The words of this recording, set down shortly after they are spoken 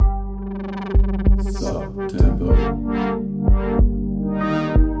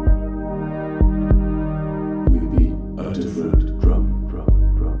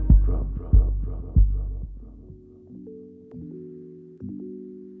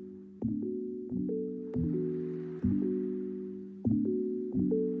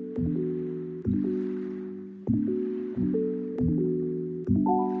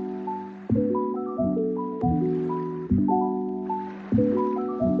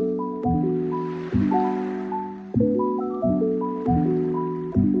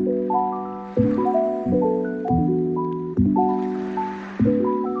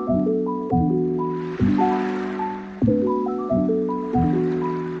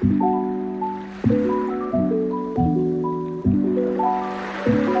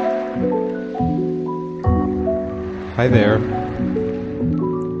Hi there.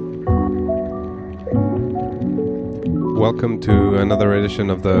 Welcome to another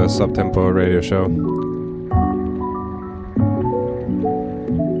edition of the Subtempo Radio Show.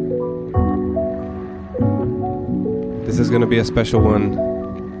 This is going to be a special one.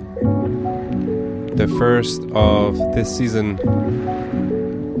 The first of this season,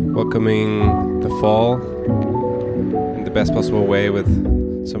 welcoming the fall in the best possible way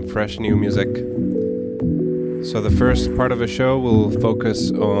with some fresh new music. So the first part of the show will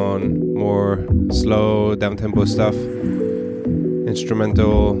focus on more slow, down-tempo stuff,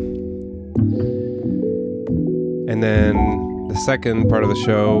 instrumental, and then the second part of the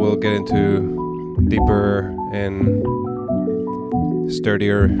show will get into deeper and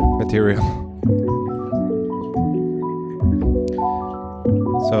sturdier material.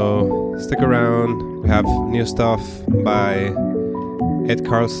 So stick around. We have new stuff by Ed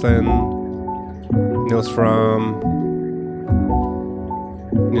Carlson, Nils Fram,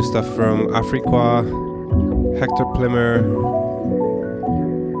 new stuff from Afriqua, Hector Plimmer,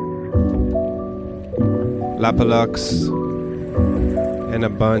 Lapalux, and a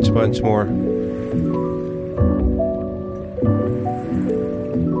bunch more.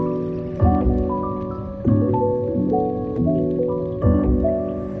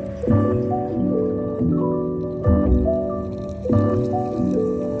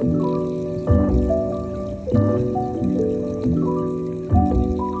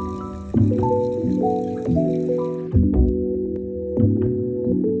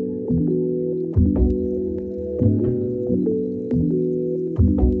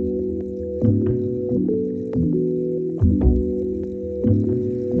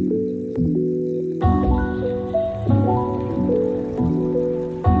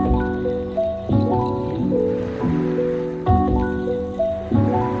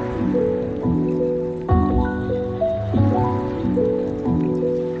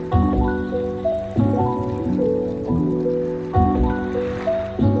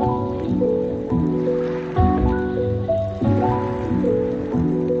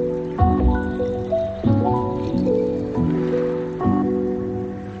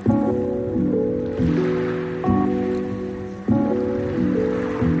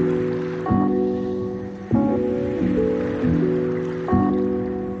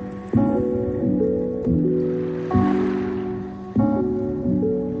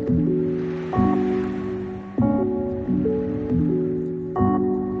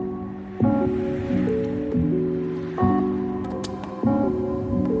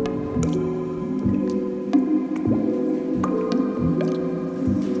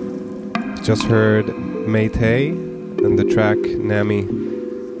 Just heard Meitei and the track Nami.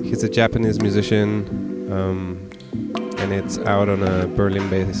 He's a Japanese musician, and it's out on a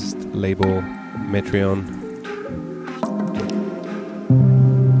Berlin-based label, Metreon.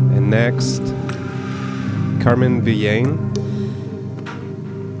 And next, Carmen Villain.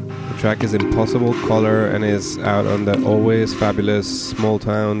 The track is Impossible Color and is out on the always fabulous Small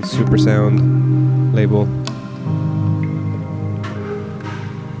Town Super Sound label.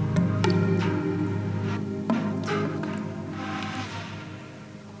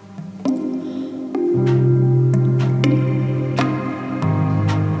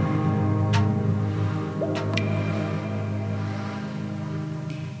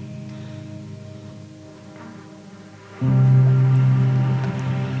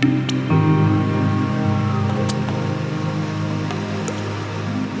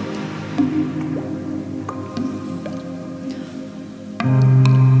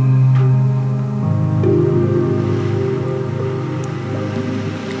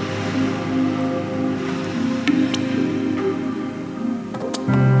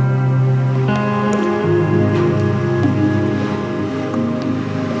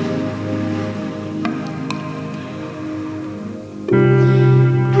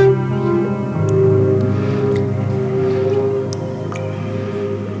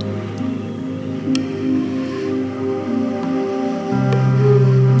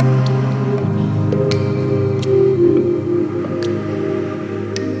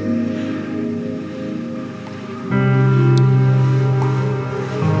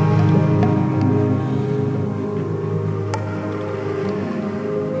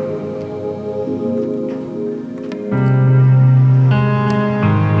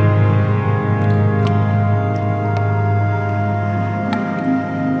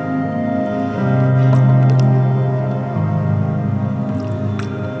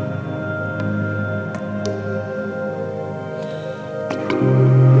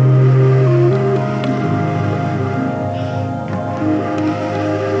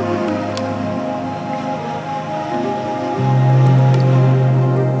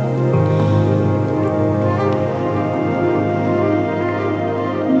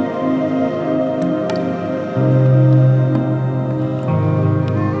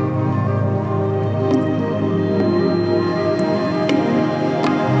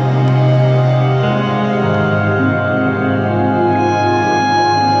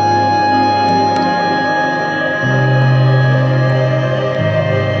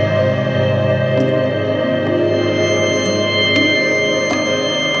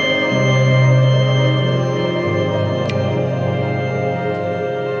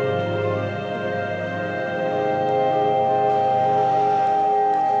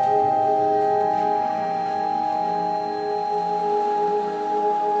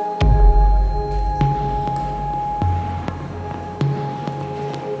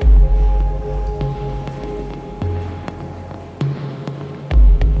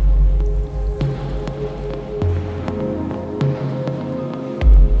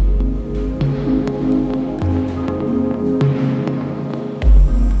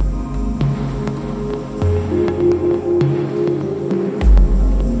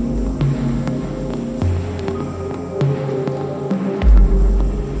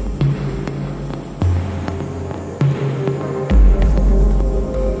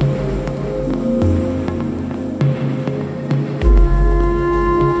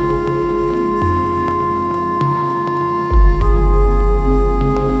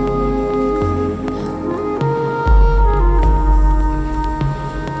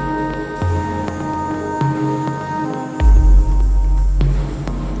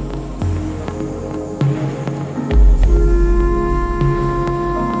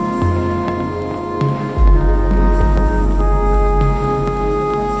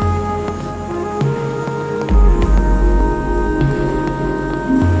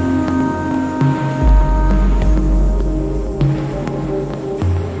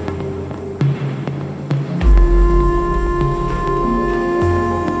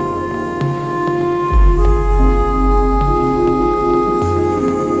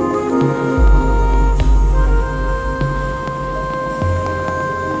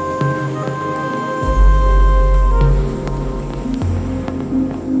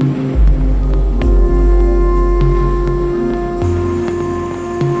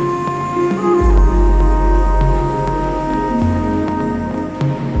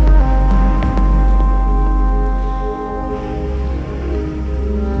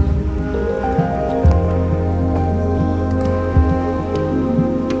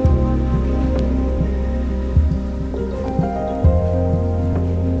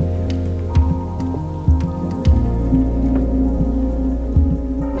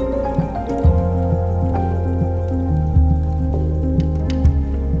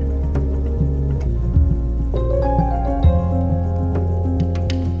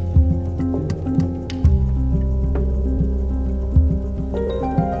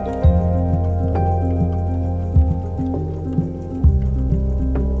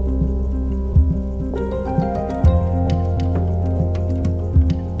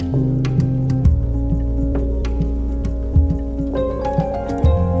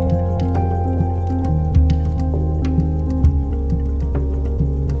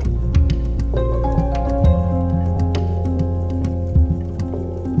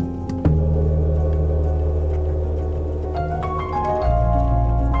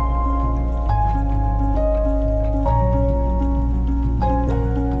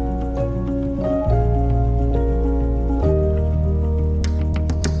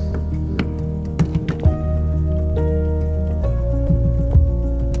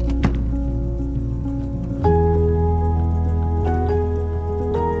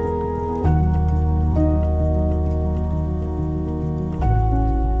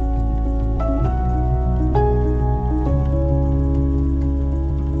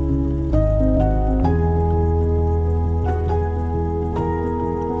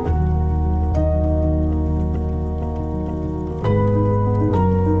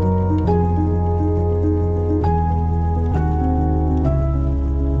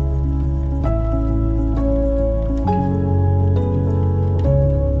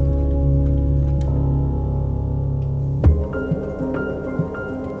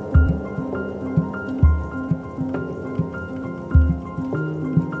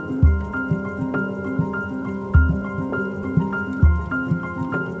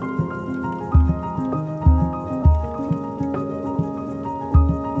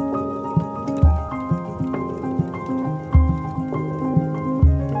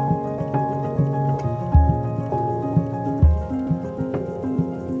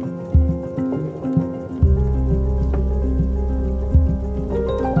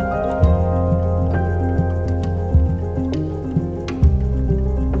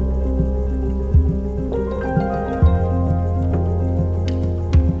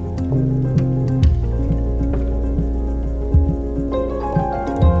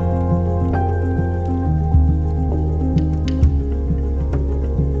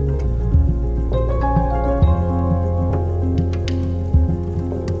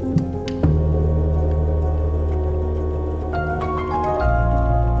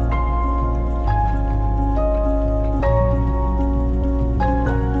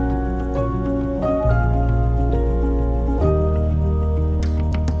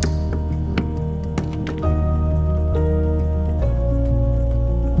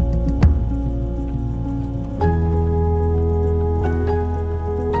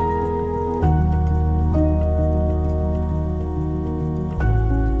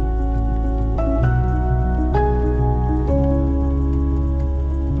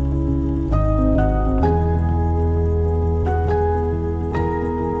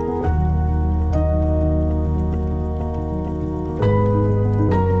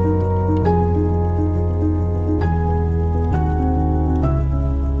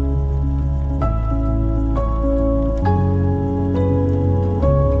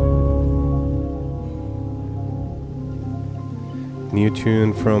 new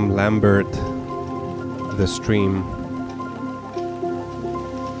tune from Lambert, The Stream.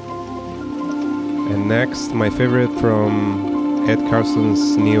 And next, my favorite from Ed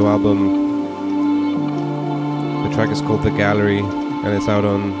Carson's new album. The track is called The Gallery, and it's out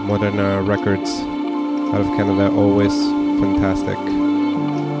on Moderna Records out of Canada. Always fantastic.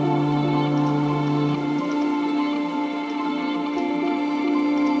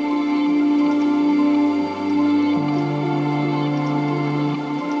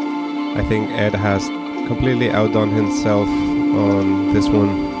 I think Ed has completely outdone himself on this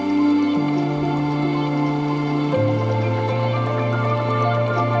one.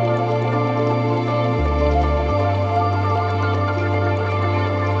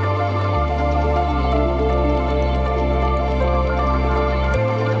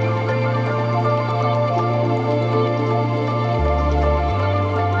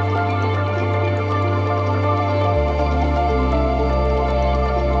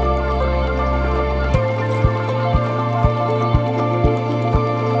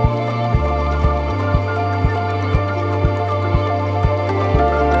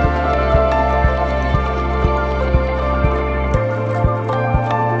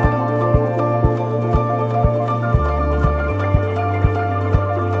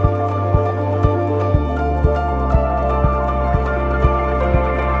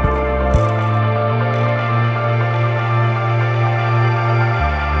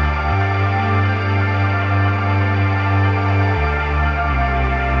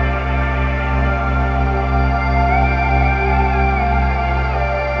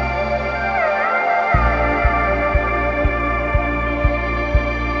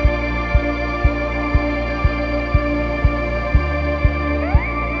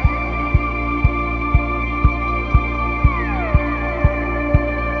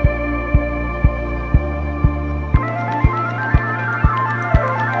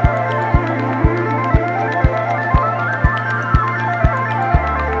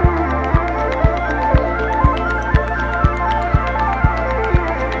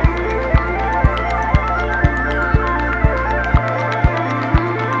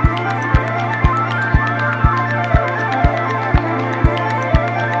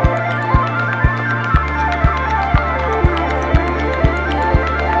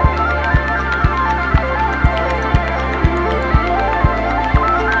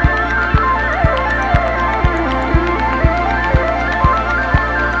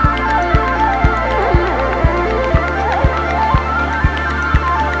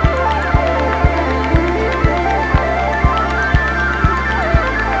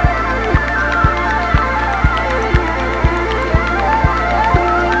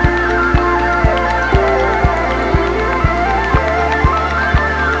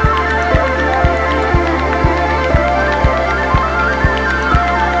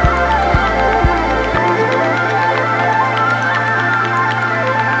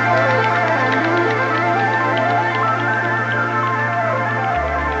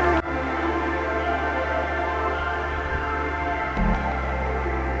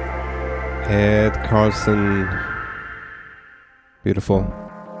 Ed Carson. Beautiful.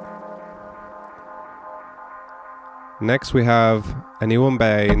 Next we have a new one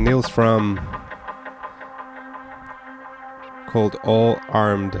by Nils Fram called All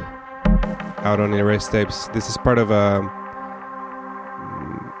Armed, out on Erase Tapes. This is part of a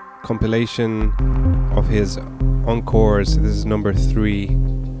compilation of his encores. This is number 3.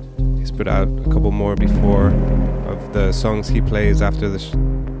 He's put out a couple more before of the songs he plays after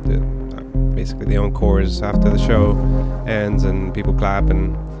basically the encores after the show ends and people clap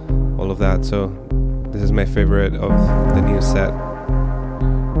and all of that. So this is my favorite of the new set.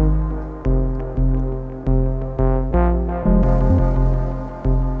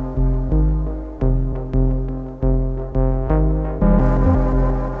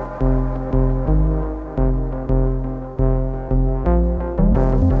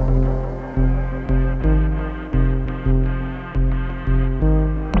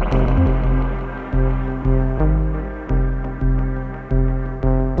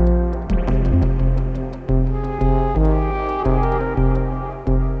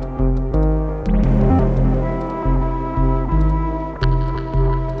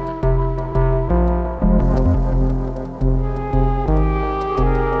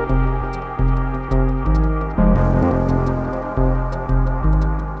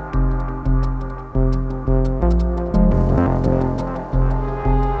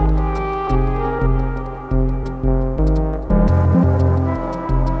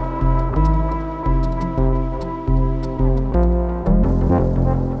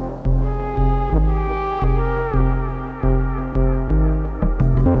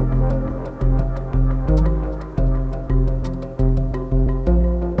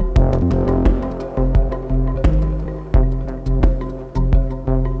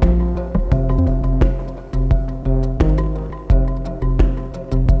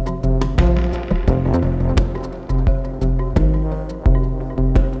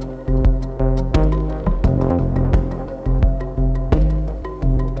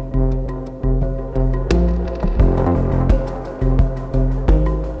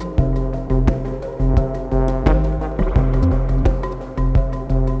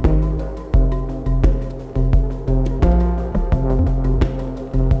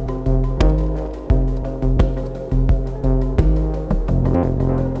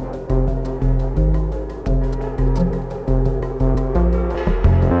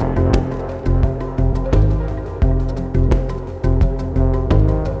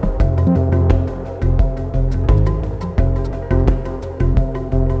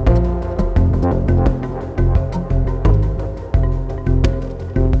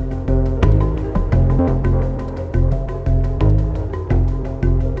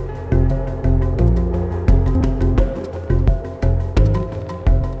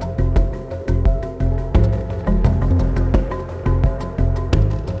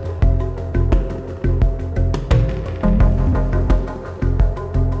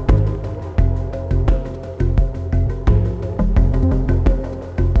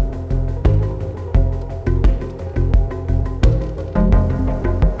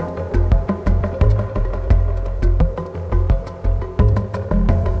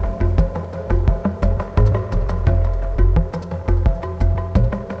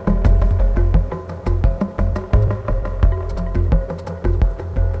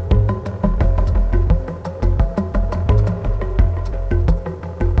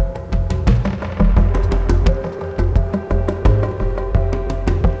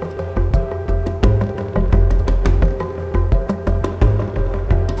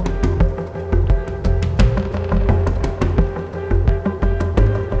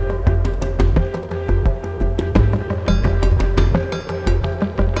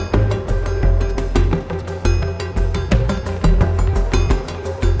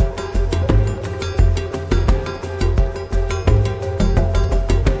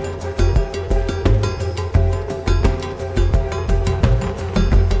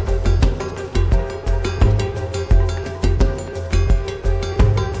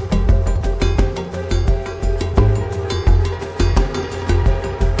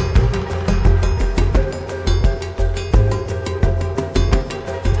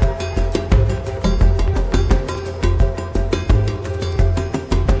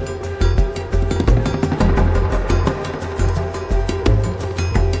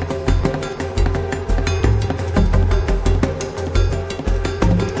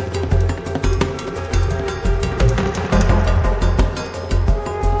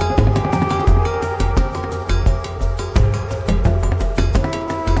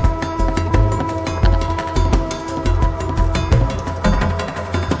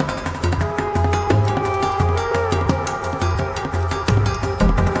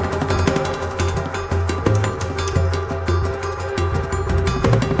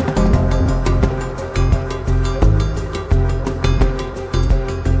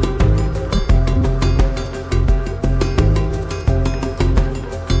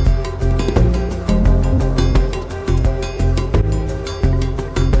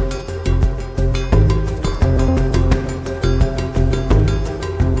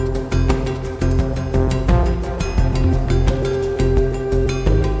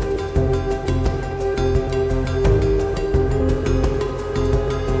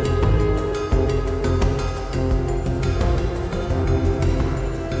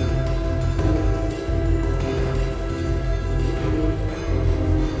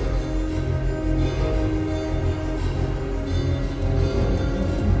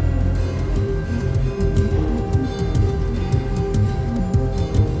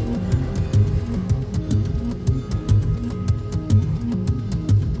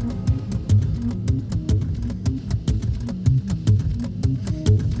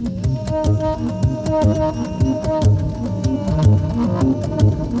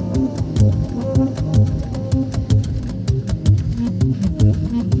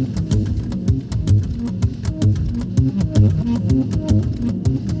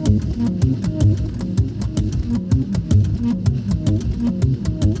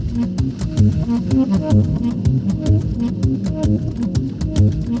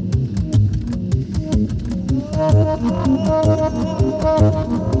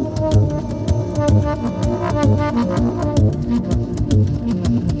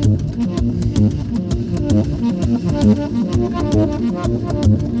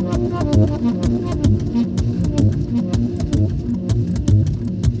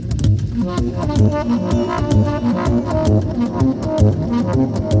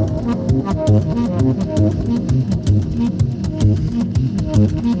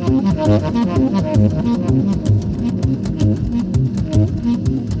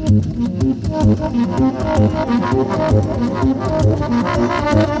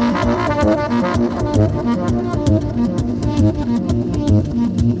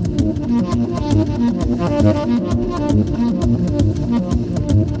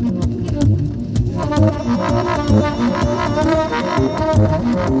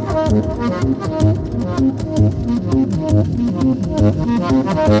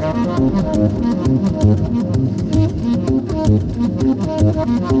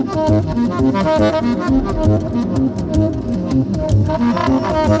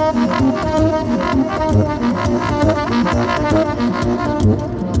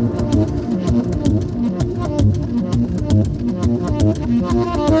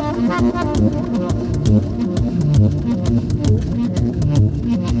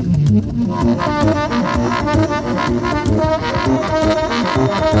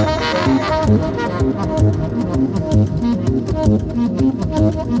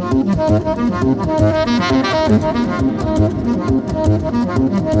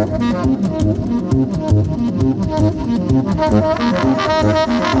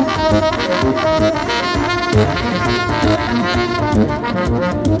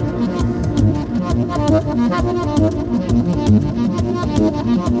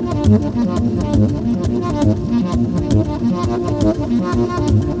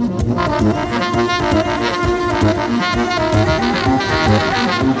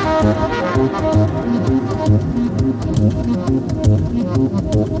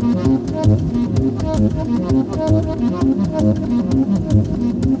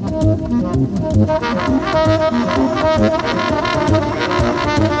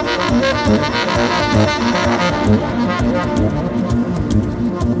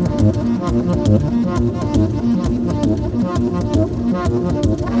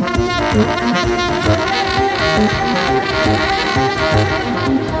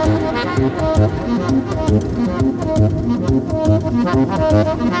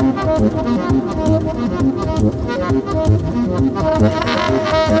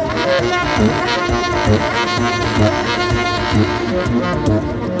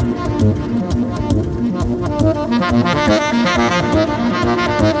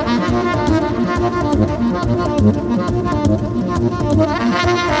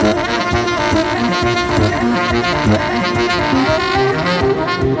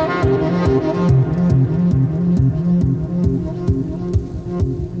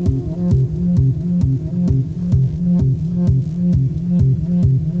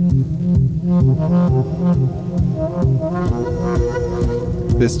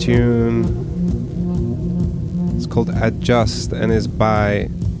 This tune is called Adjust and is by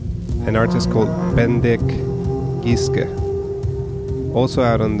an artist called Bendik Giske. Also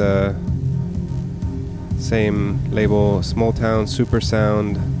out on the same label, Small Town Super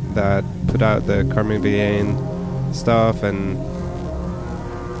Sound, that put out the Carmen Villain stuff and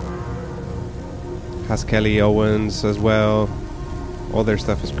has Kelly Owens as well. All their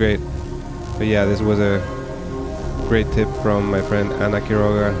stuff is great. But yeah, this was a great tip from my friend Anna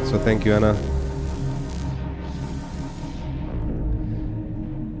Quiroga, so thank you, Anna.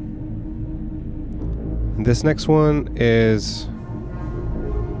 And this next one is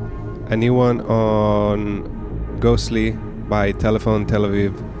a new one on Ghostly by Telephone Tel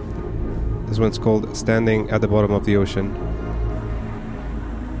Aviv. This one's called Standing at the Bottom of the Ocean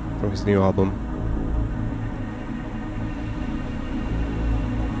from his new album.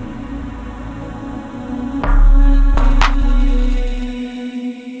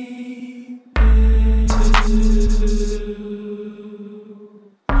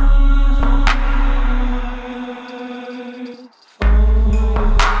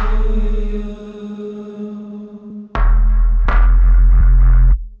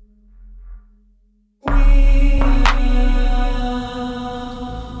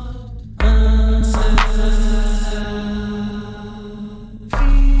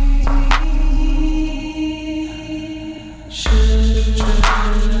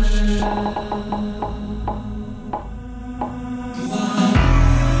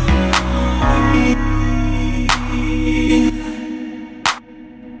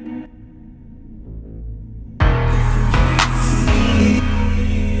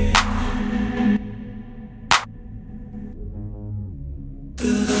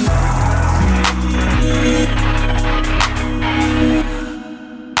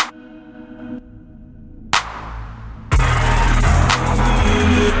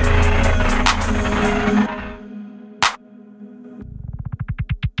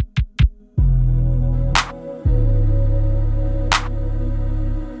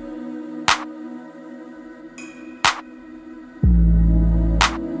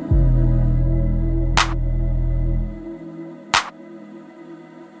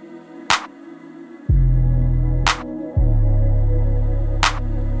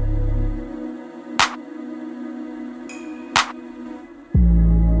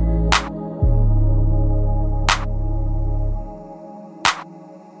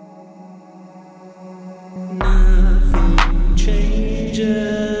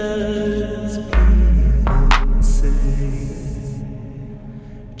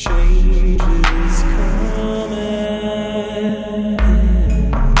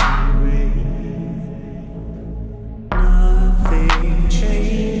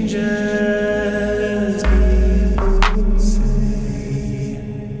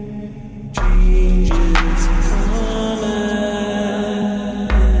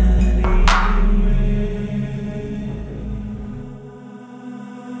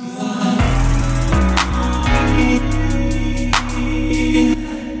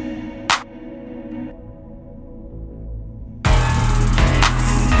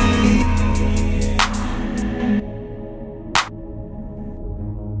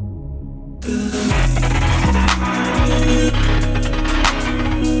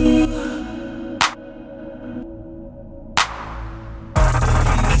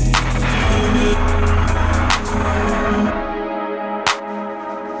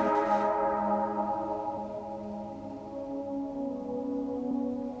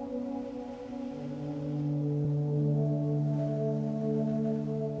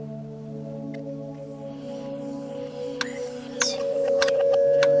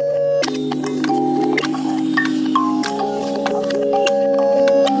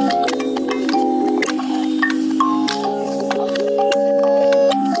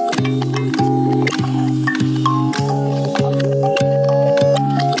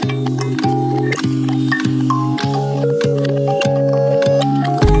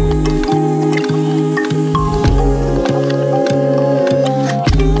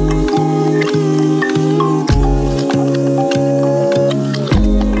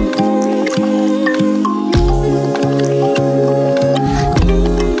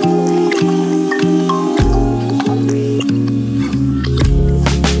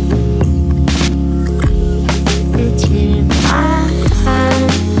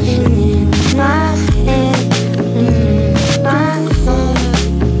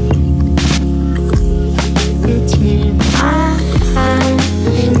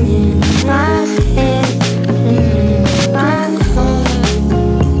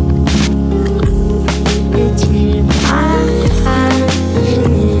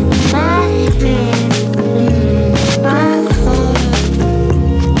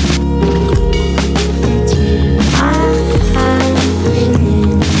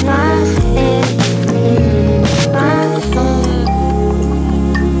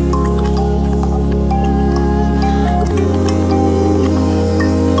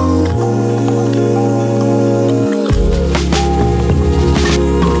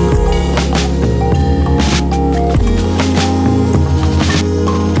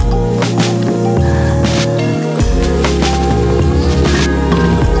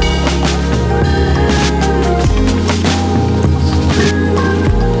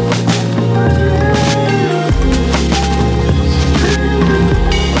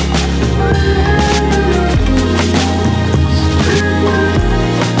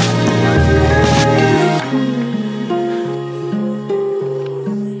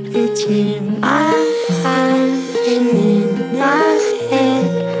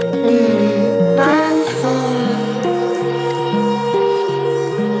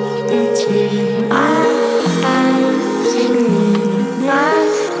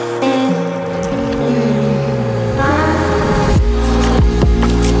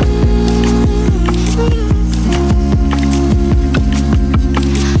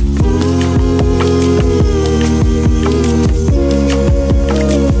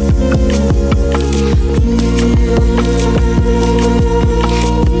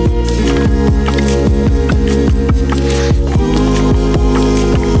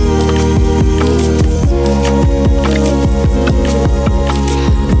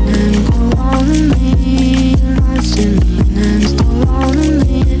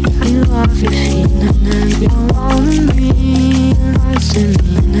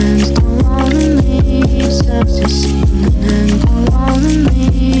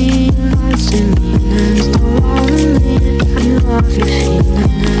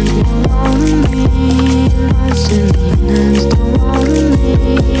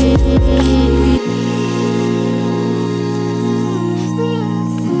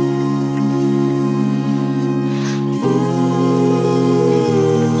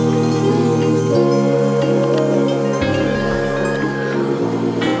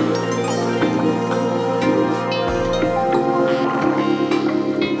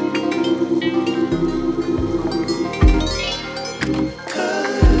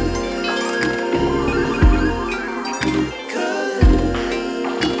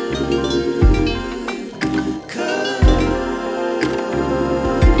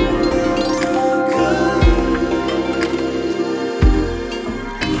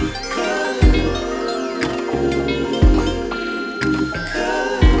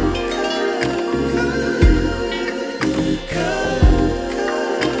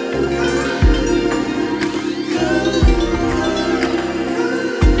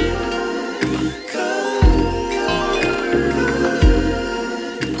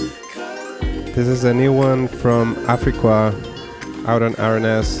 This is a new one from Afriqua out on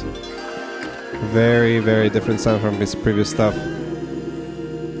RNS. Very, very different sound from his previous stuff.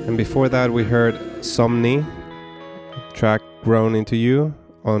 And before that we heard Somni, track Grown Into You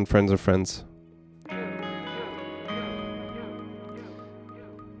on Friends of Friends.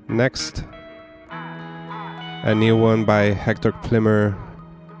 Next, a new one by Hector Plimmer.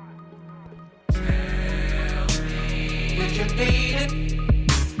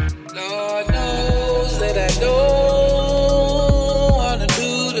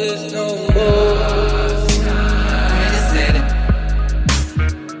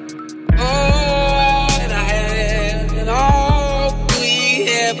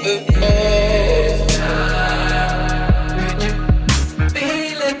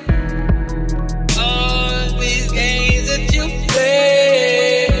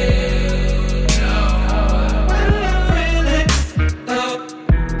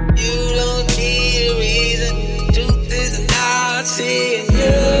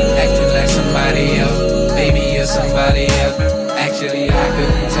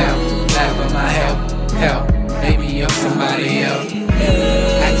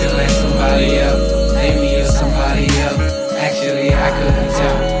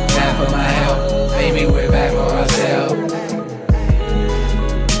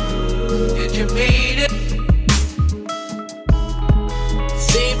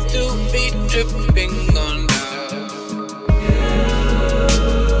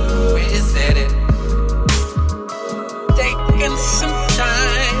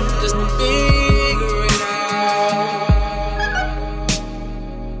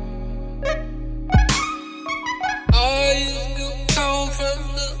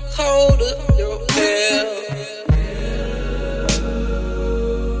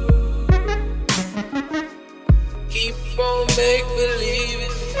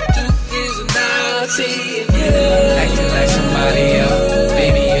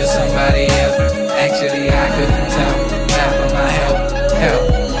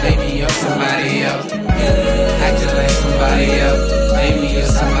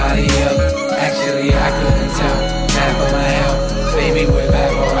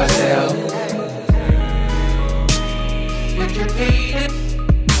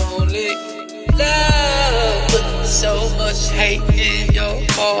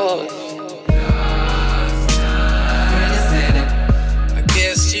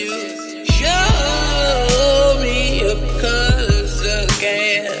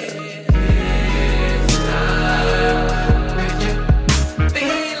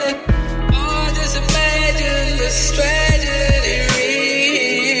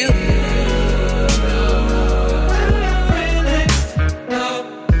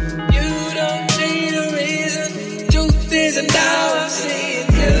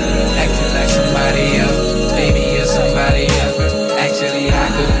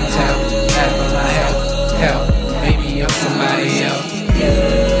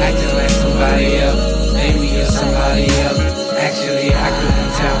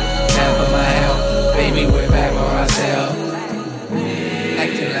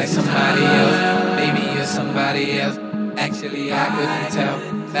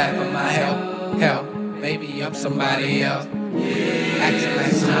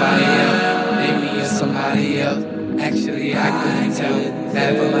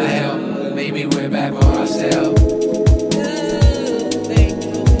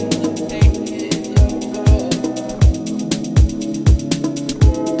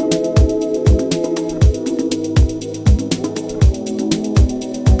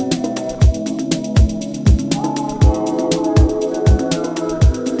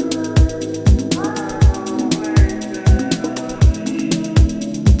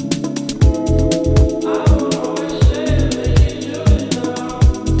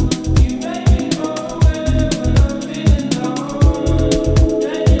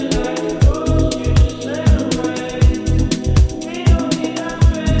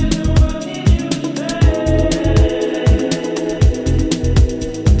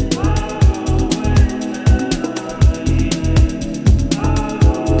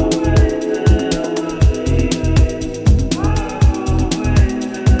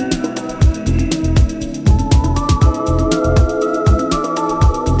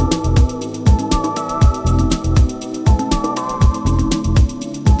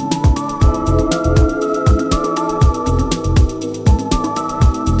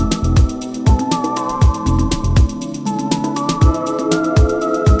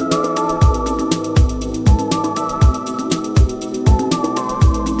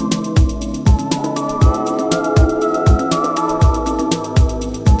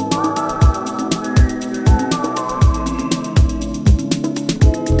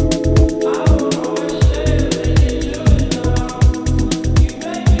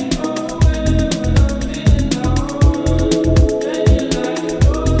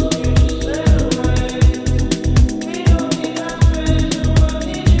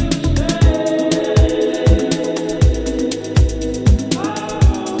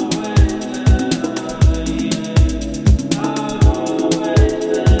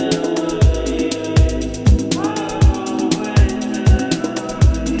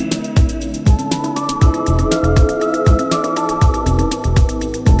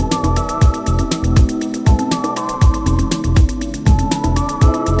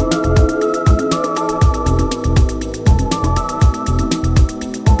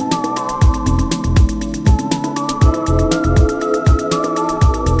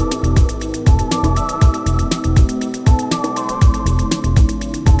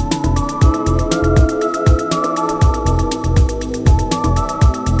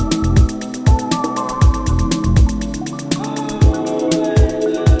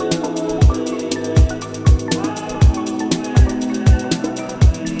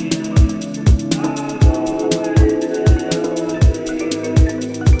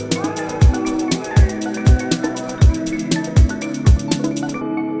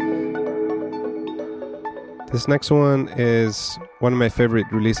 This next one is one of my favorite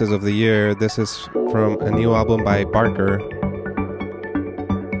releases of the year. This is from a new album by Barker.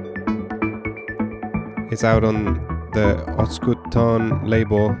 It's out on the Oscuton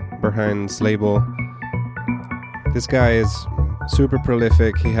label, Berheim's label. This guy is super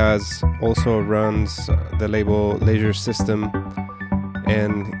prolific. He has also runs the label Leisure System,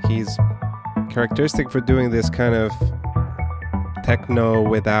 and he's characteristic for doing this kind of techno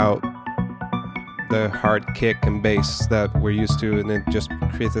without the hard kick and bass that we're used to, and it just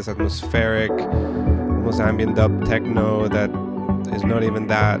creates this atmospheric, almost ambient dub techno that is not even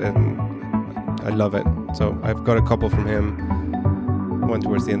that, and I love it. So I've got a couple from him, one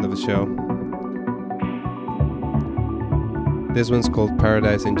towards the end of the show. This one's called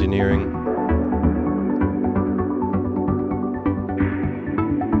Paradise Engineering.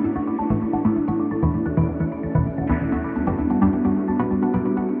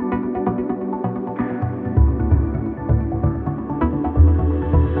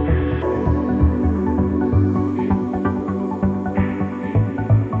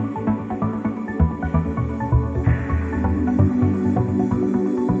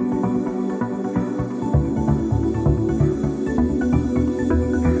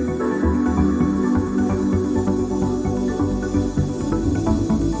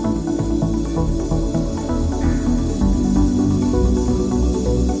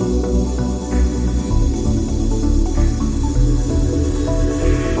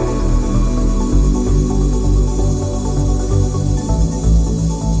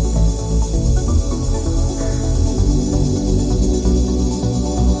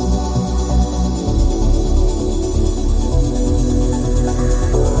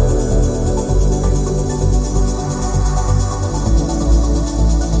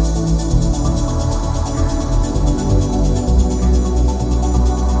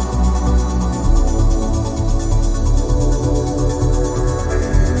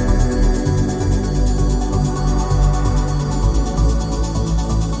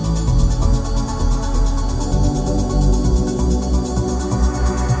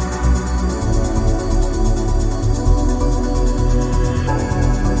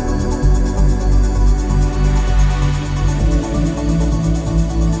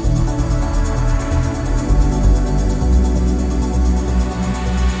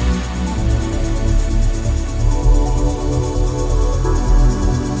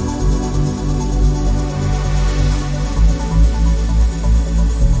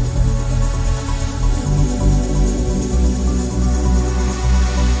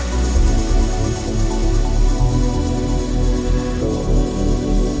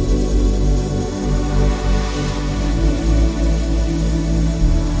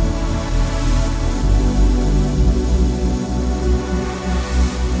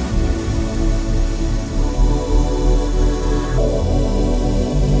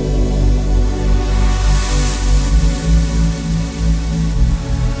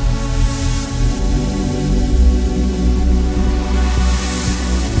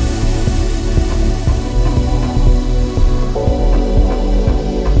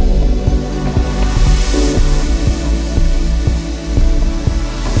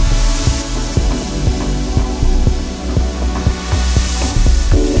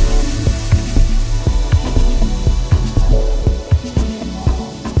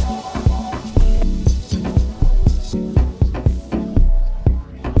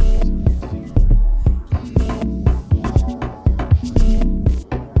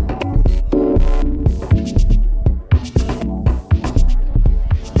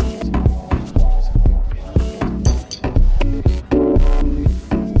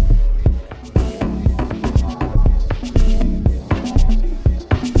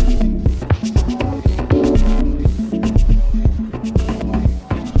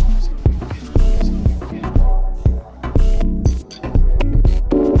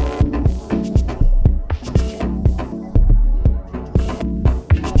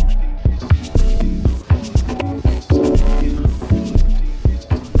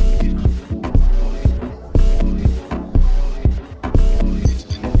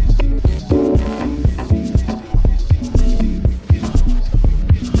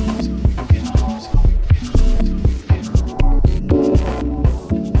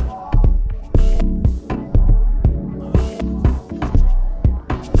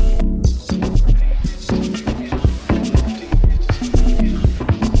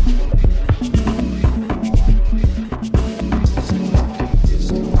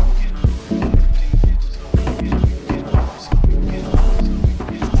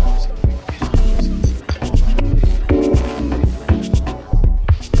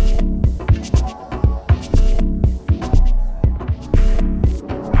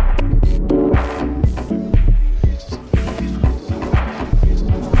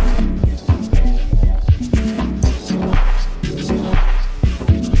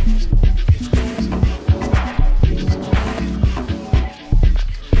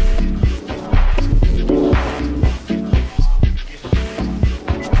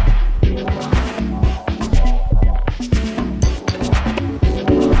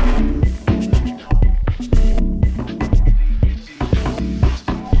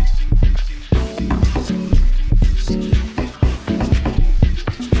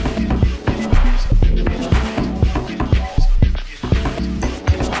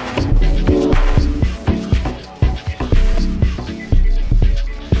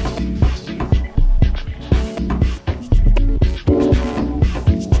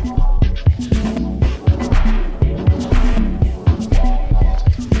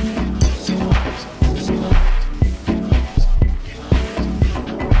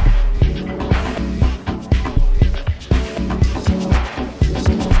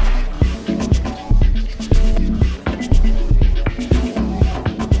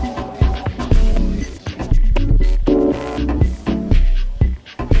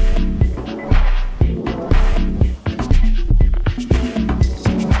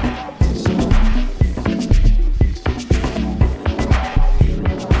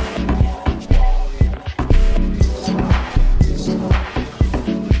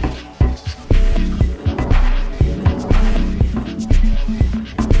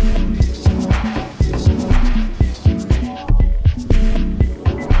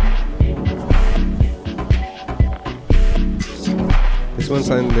 one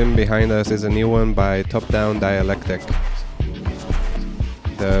sounding behind us is a new one by Top Down Dialectic.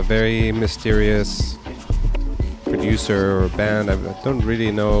 The very mysterious producer or band. I don't really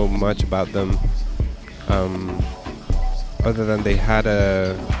know much about them, other than they had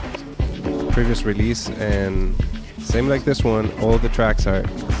a previous release, and same like this one, all the tracks are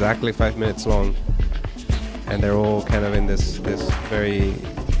exactly 5 minutes long, and they're all kind of in this very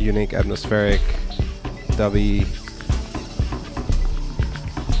unique atmospheric dubby.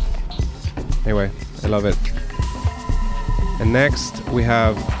 Anyway, I love it. And next we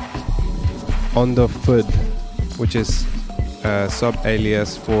have Ondo Food, which is a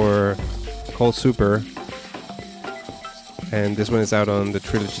sub-alias for Cold Super, and this one is out on the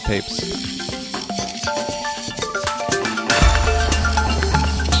Trilogy Tapes.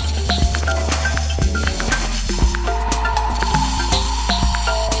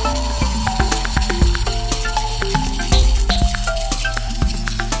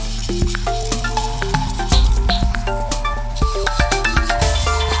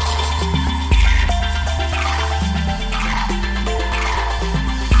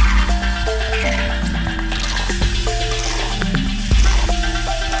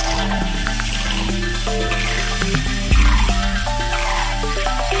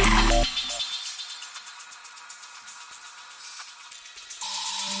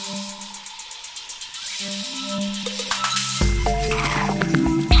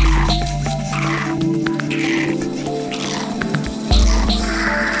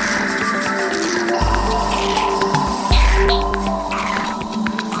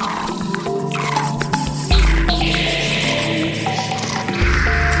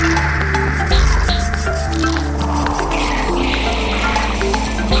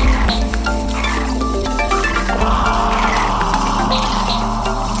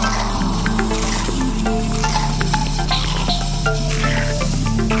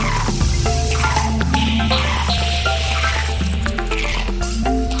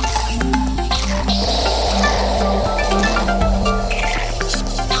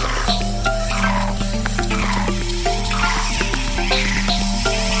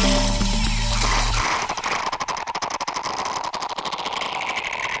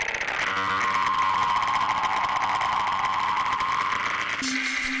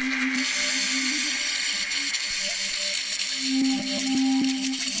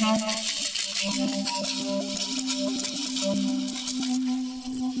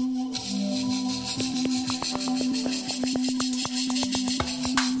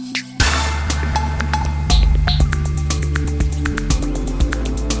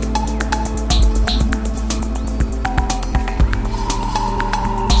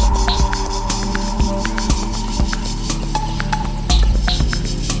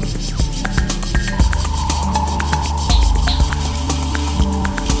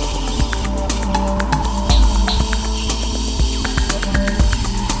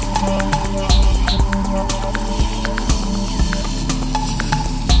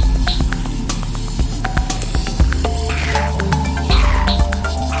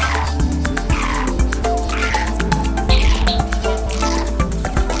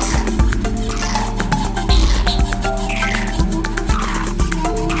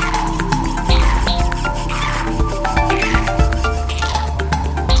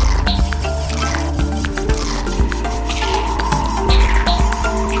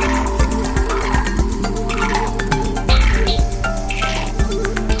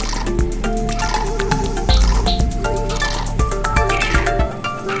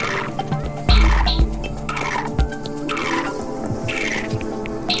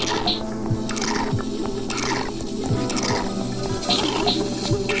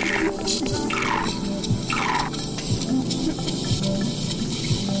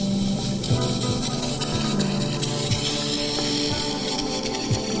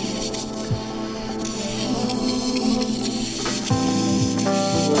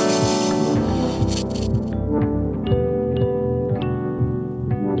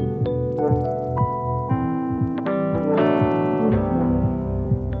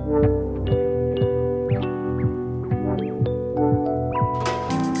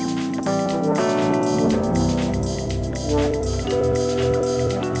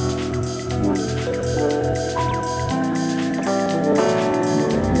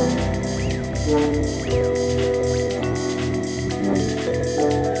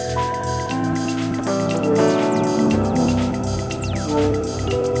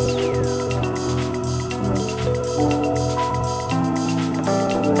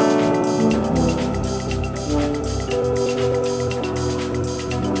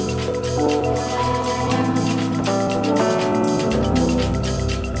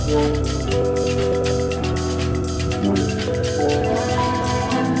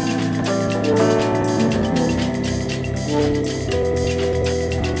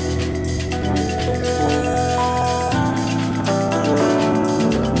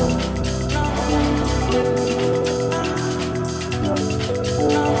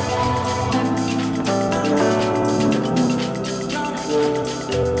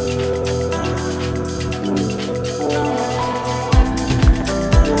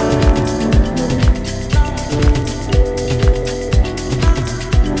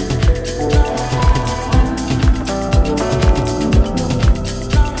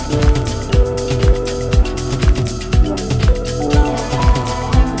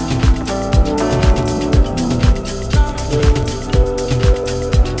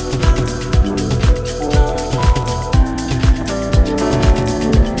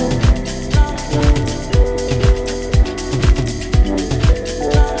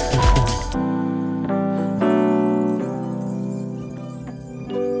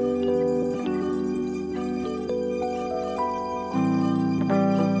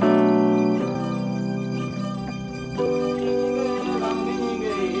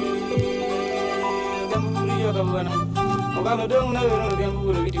 Malu dong na yang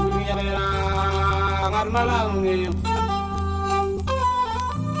buru itu punya ngar malang ni.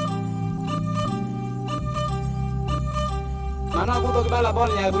 Mana aku tu kepala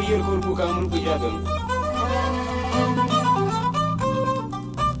bolnya buyur kurbu kamu punya dong.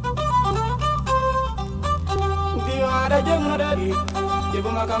 Dia ada jam ada di. Ibu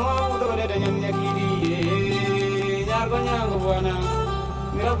makan mau tu ada nyamnya kiri. Nyar banyak kebuana.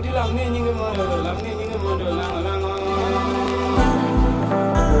 Mira putih lam ni nyinggung modal lang.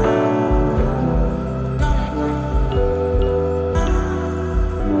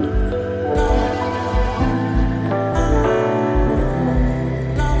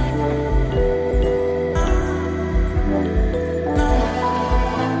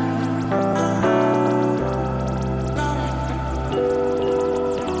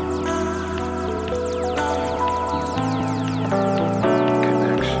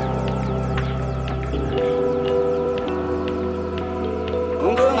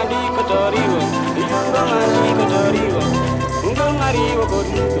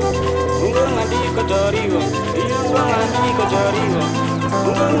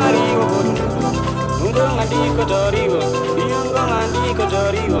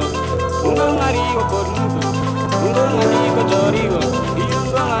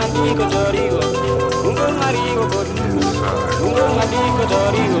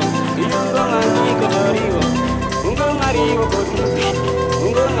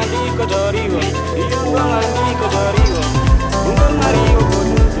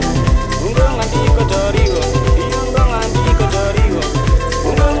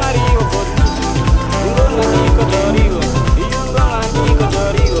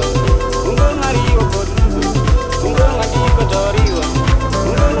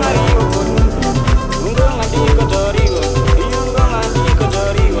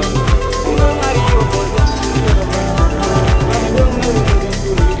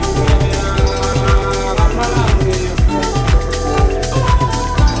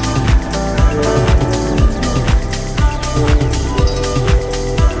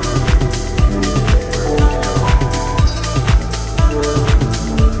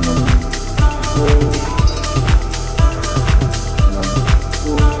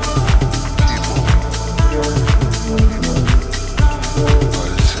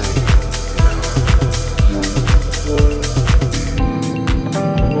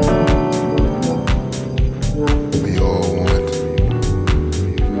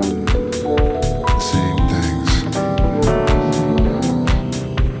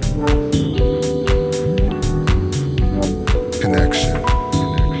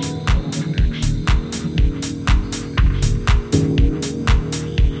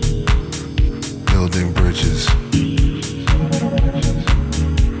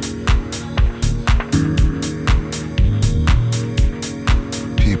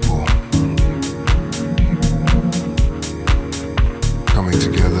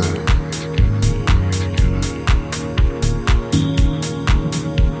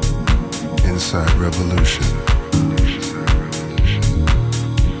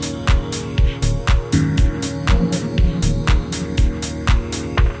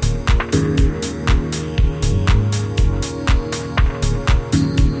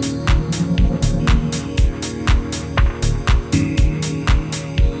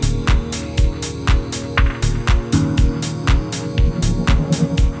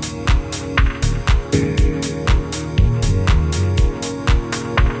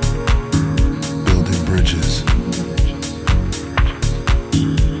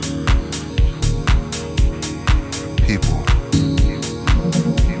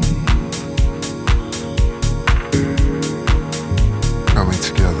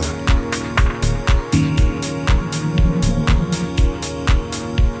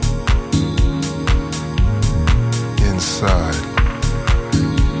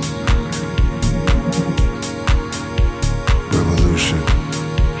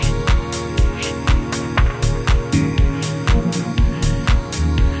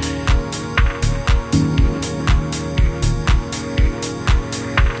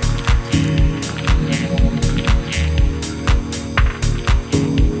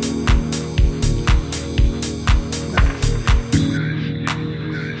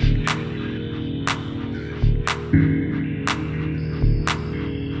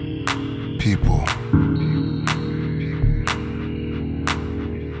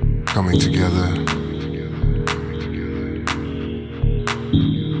 coming together.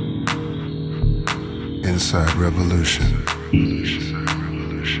 Inside Revolution.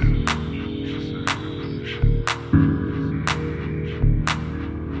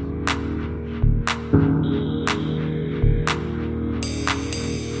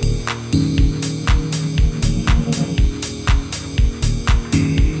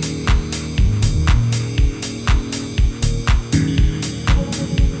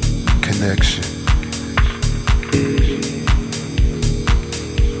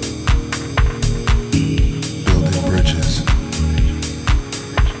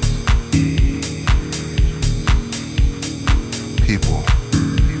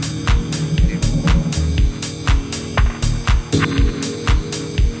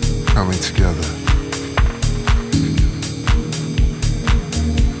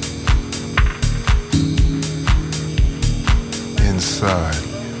 inside.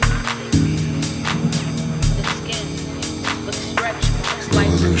 The skin looks stretched marks like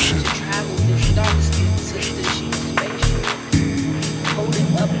Revolution. to travel this dark skin sister, she's spaceship. Holding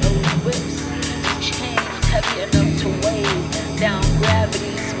up those whips, chains heavy enough to weigh down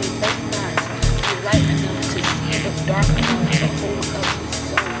gravity's we may not be light enough to see, but dark enough to hold up the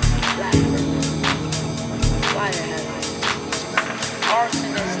soul. Black girl, fire hazard.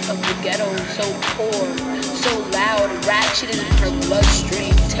 Arsonist of the ghetto, so poor, so loud, ratchet in her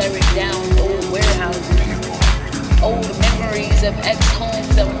bloodstream, tearing down old warehouses. Old memories of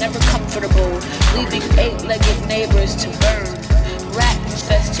ex-homes that were never comfortable, leaving 8-legged neighbors to burn.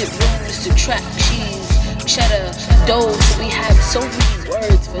 Rat-infested rooms to track cheese, cheddar, dough. We have so many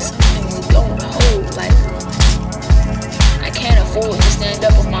words for something we don't hold. Like, I can't afford to stand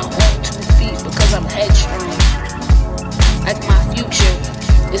up on my own 2 feet because I'm headstrong. Like my future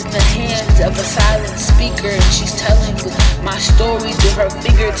is in the hands of a silent speaker, and she's telling my story through her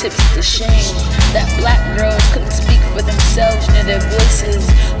fingertips. The shame that black girls couldn't speak for themselves, near their voices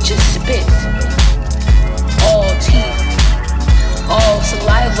just spit. All teeth, all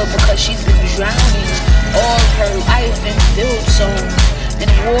saliva, because she's been drowning all her life in field songs and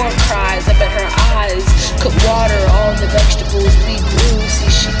war cries up at her eyes. Could water all the vegetables we grew.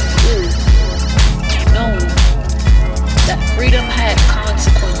 See, she grew, knowing that freedom had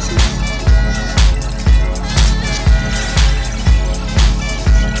consequences.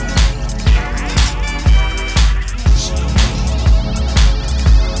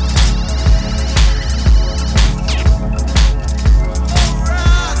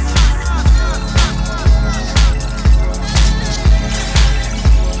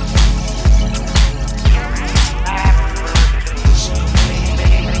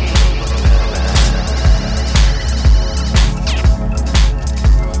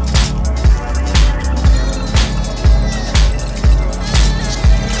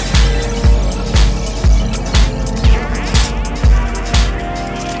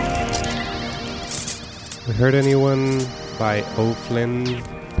 Heard anyone by O'Flynn,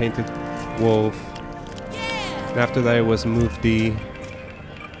 Painted Wolf? And after that it was Move D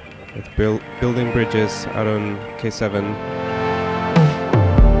with Building Bridges out on K7.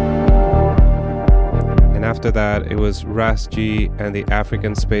 And after that it was Ras G and the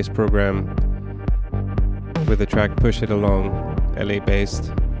African Space Program with the track Push It Along, LA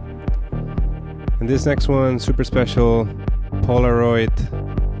based. And this next one, super special, Polaroid.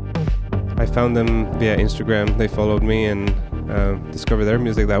 I found them via Instagram. They followed me and discovered their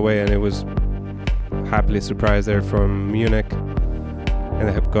music that way, and it was happily surprised. They're from Munich and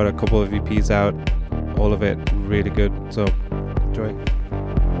they have got a couple of EPs out, all of it really good, so enjoy.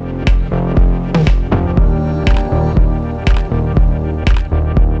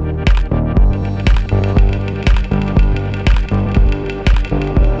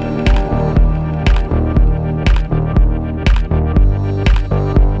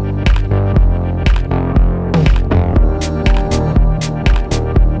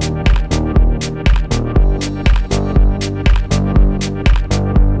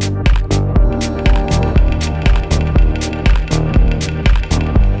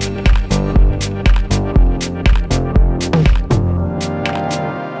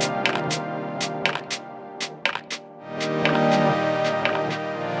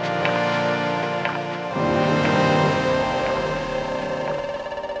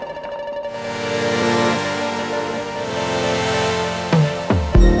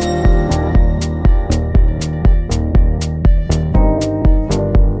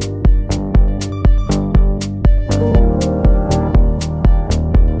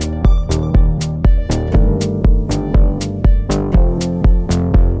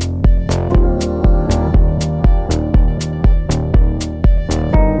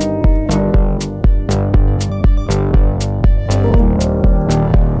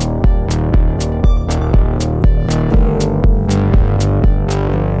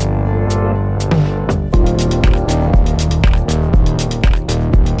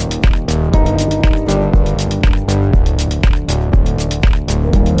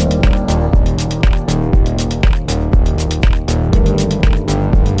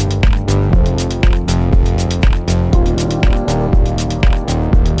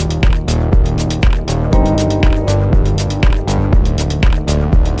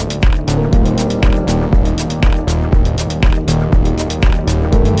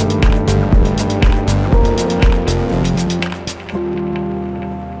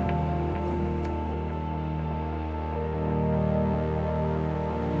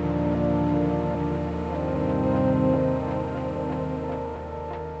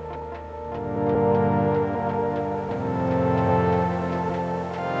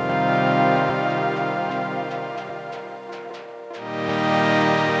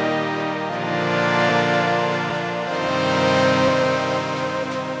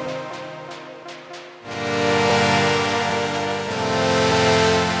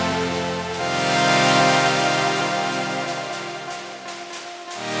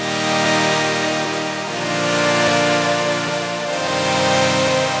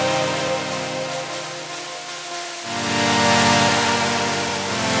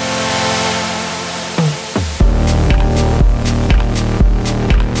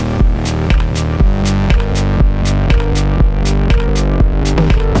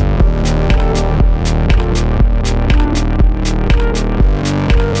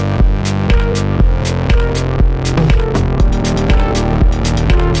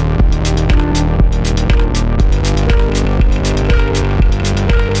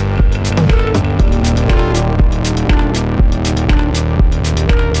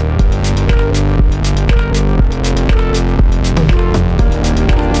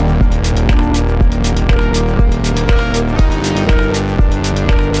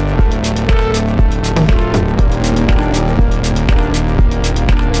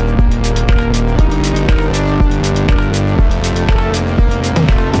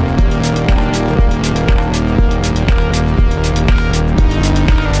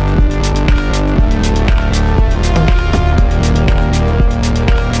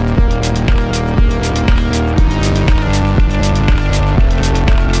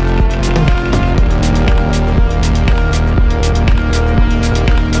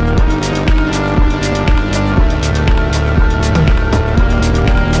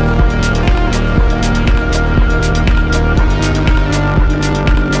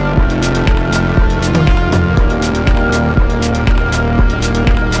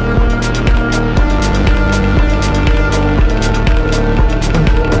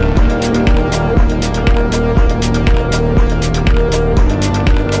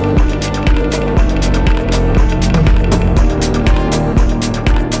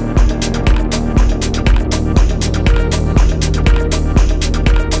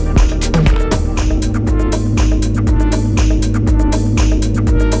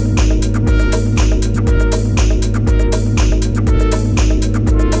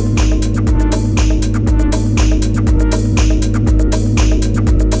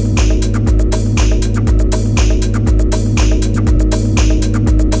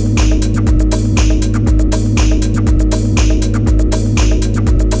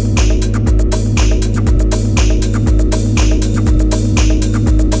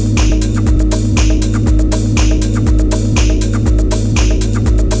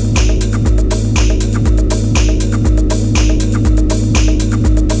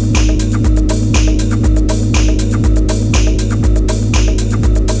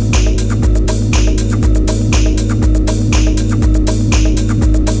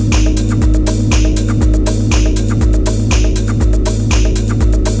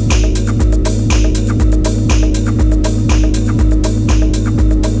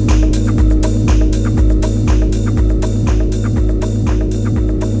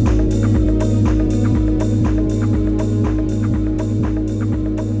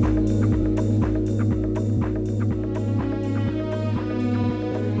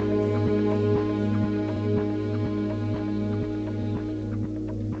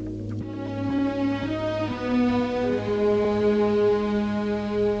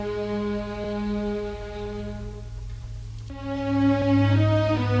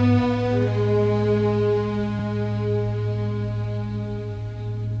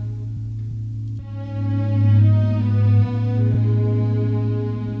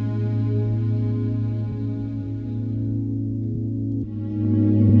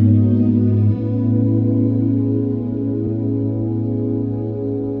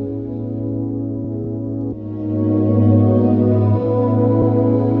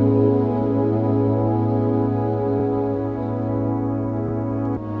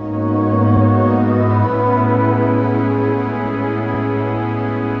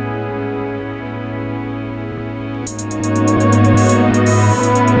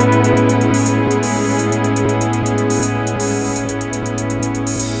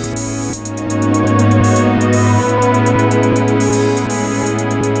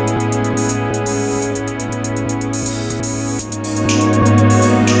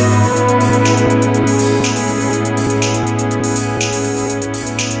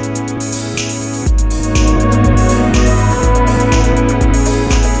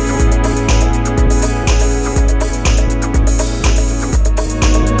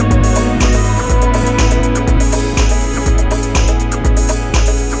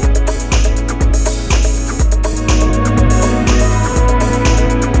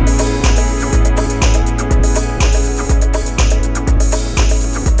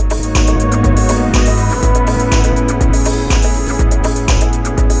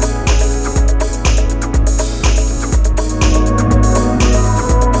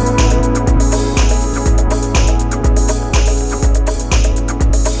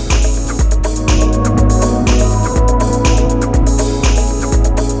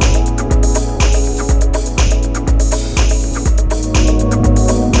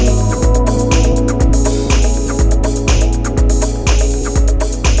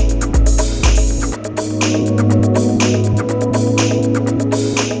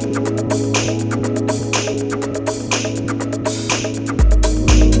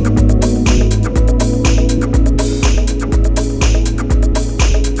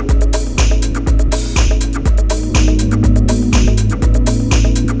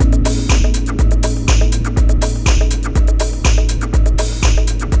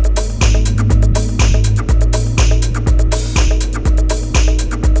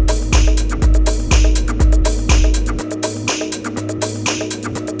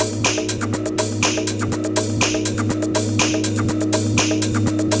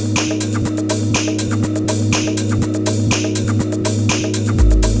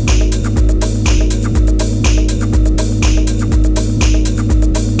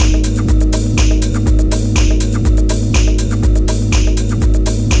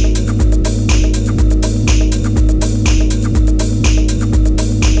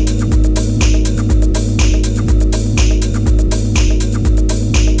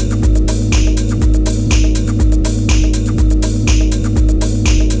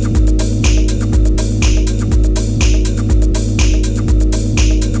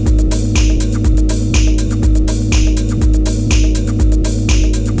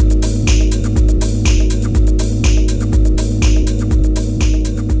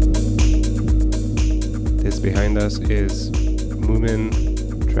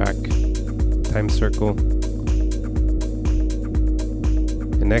 Lennon track, Time Circle.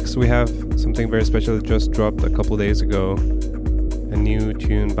 And next we have something very special that just dropped a couple days ago. A new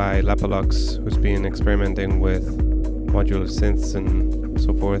tune by Lapalux, who's been experimenting with modular synths and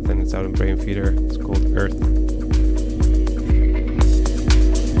so forth, and it's out in Brainfeeder. It's called Earth.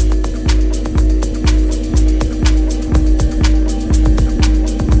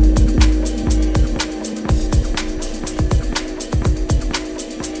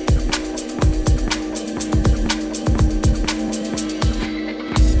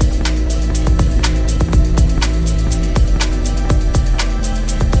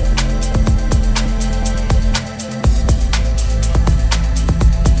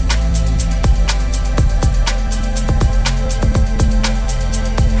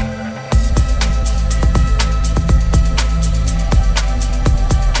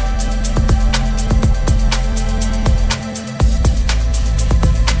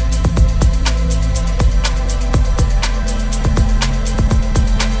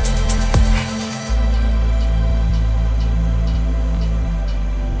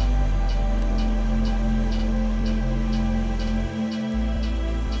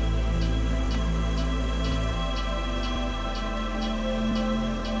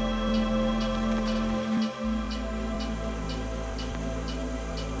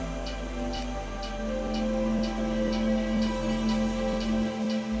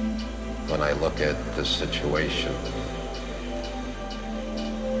 When I look at this situation,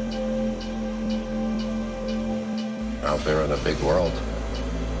 out there in a big world,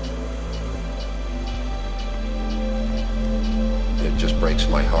 it just breaks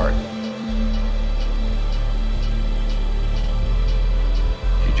my heart.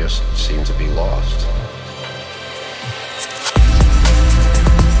 You just seem to be lost.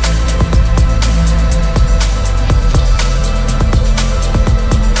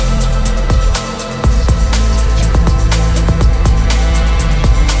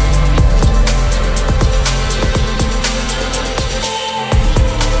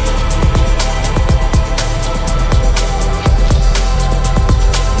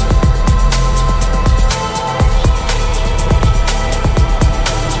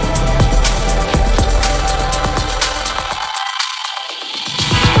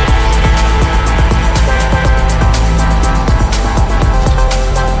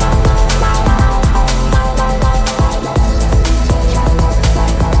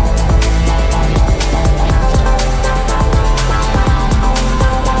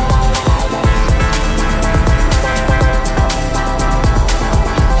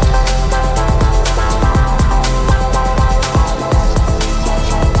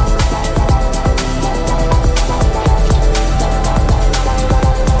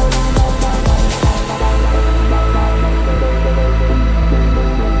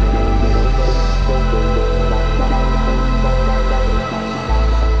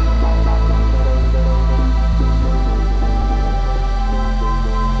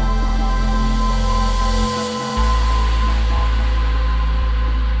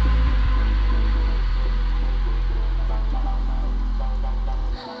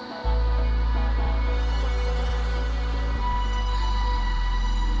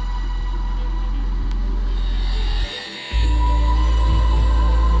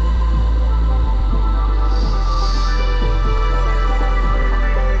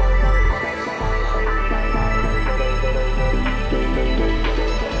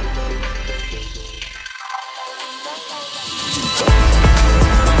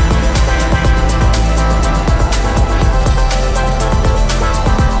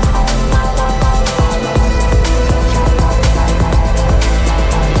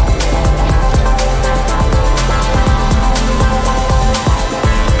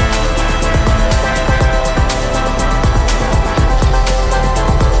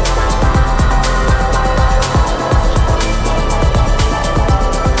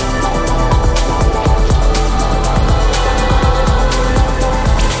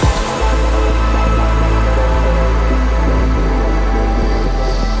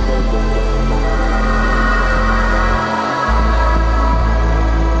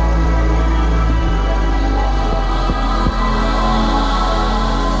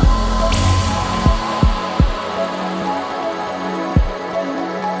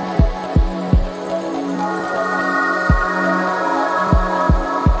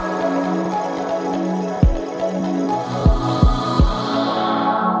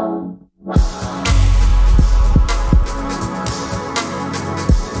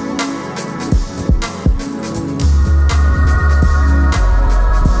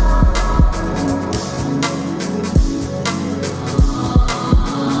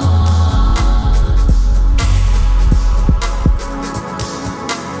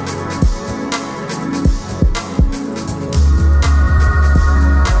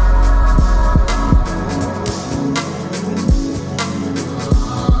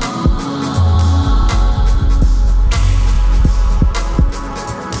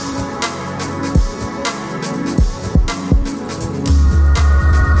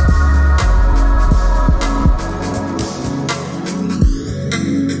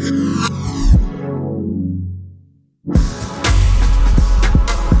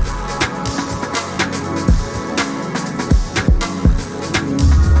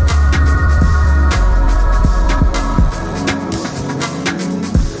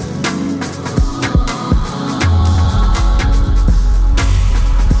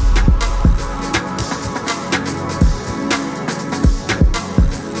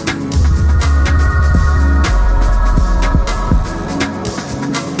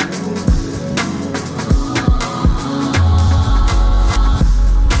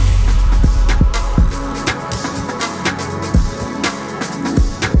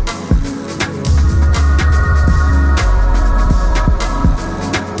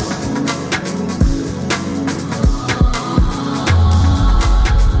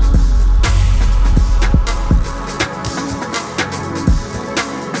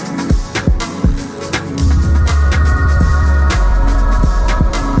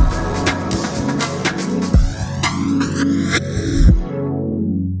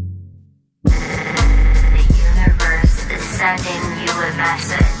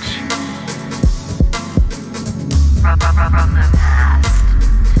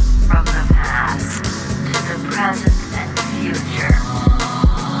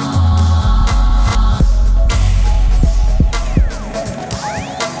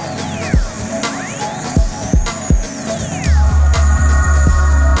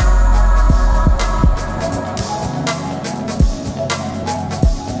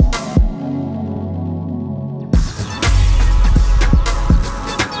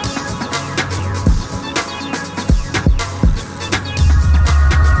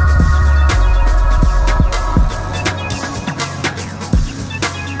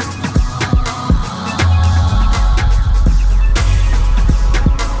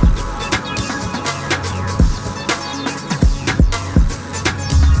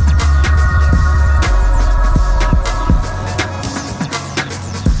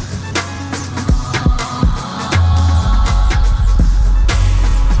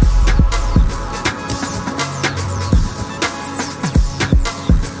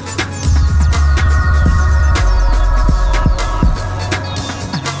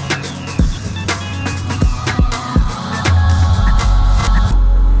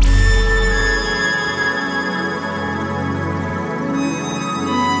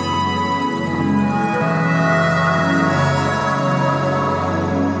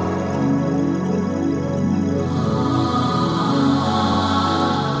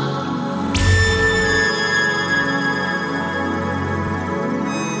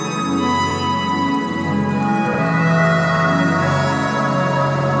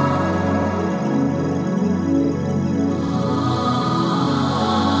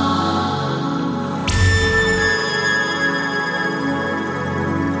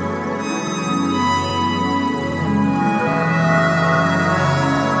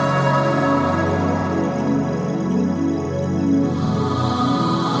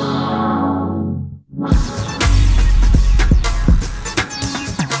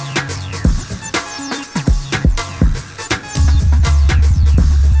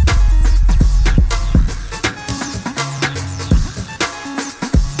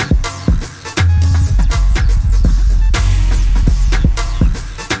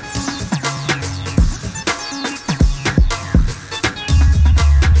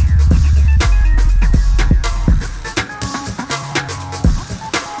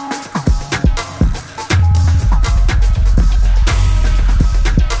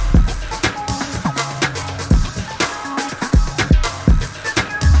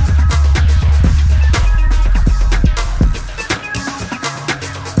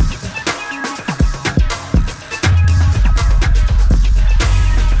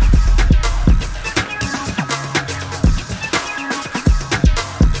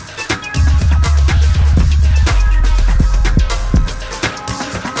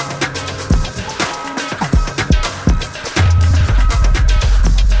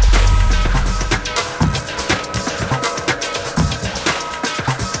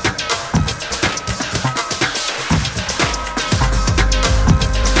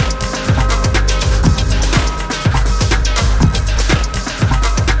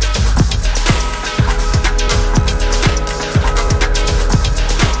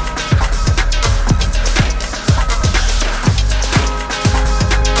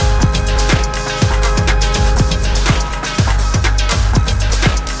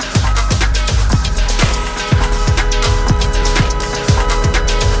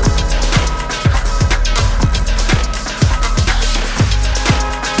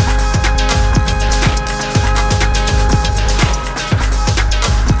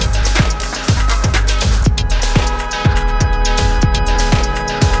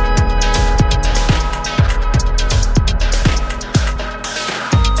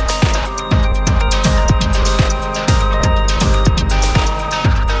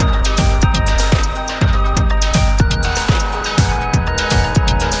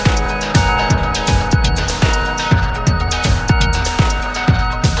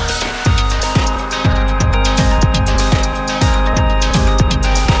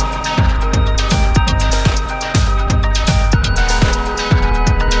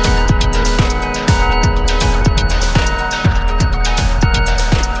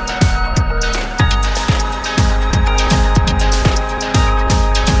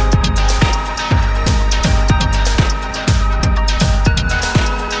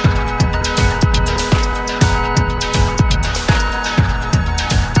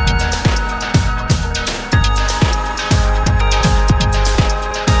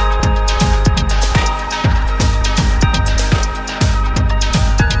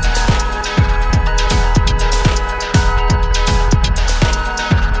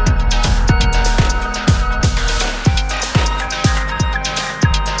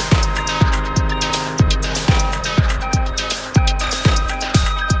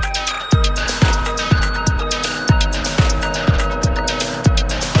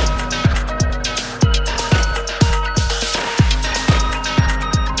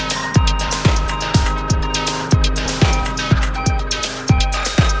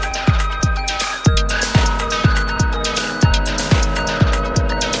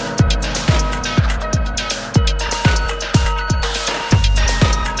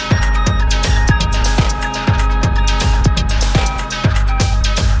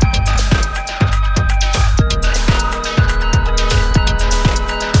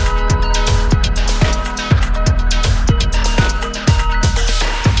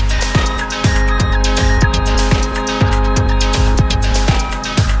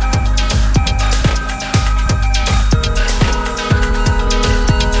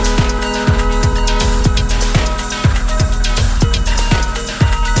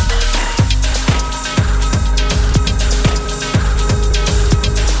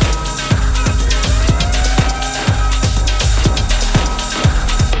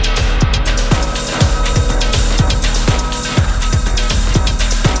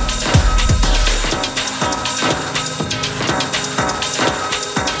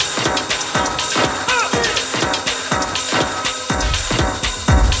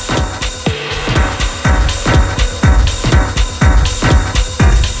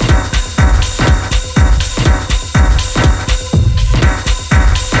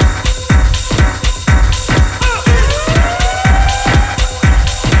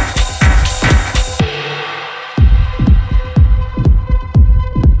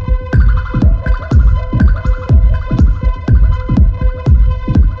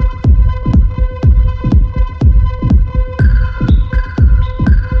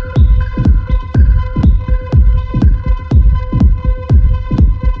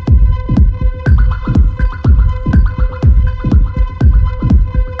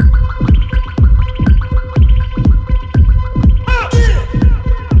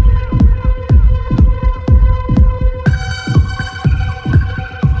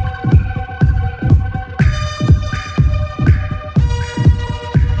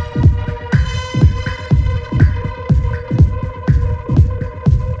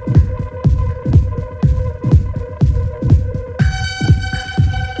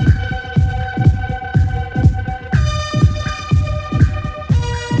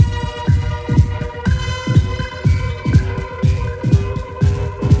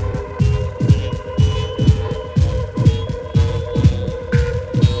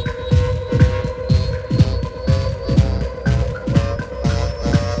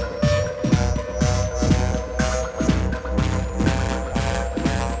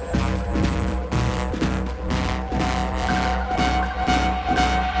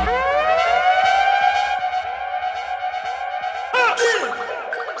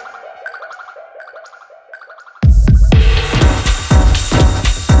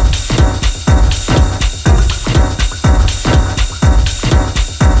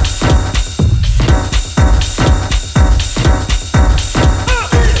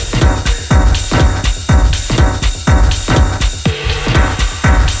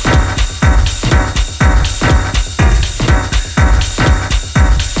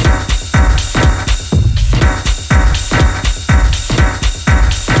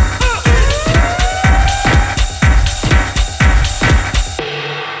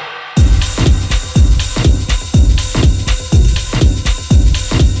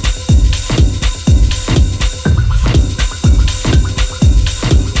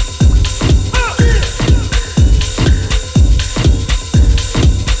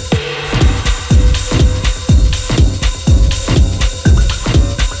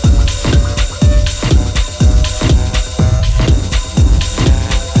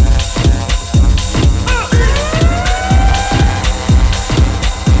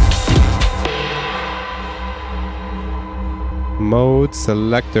 Mode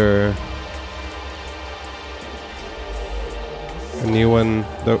Selector. A new one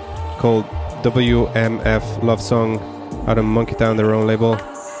called WMF Love Song out of Monkey Town, their own label.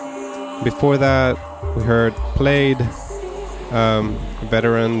 Before that, we heard Played,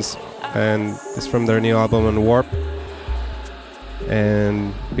 Veterans, and it's from their new album on Warp.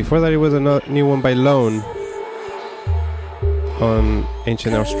 And before that, it was a new one by Lone on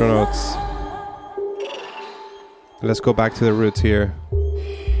Ancient Astronauts. Let's go back to the roots here.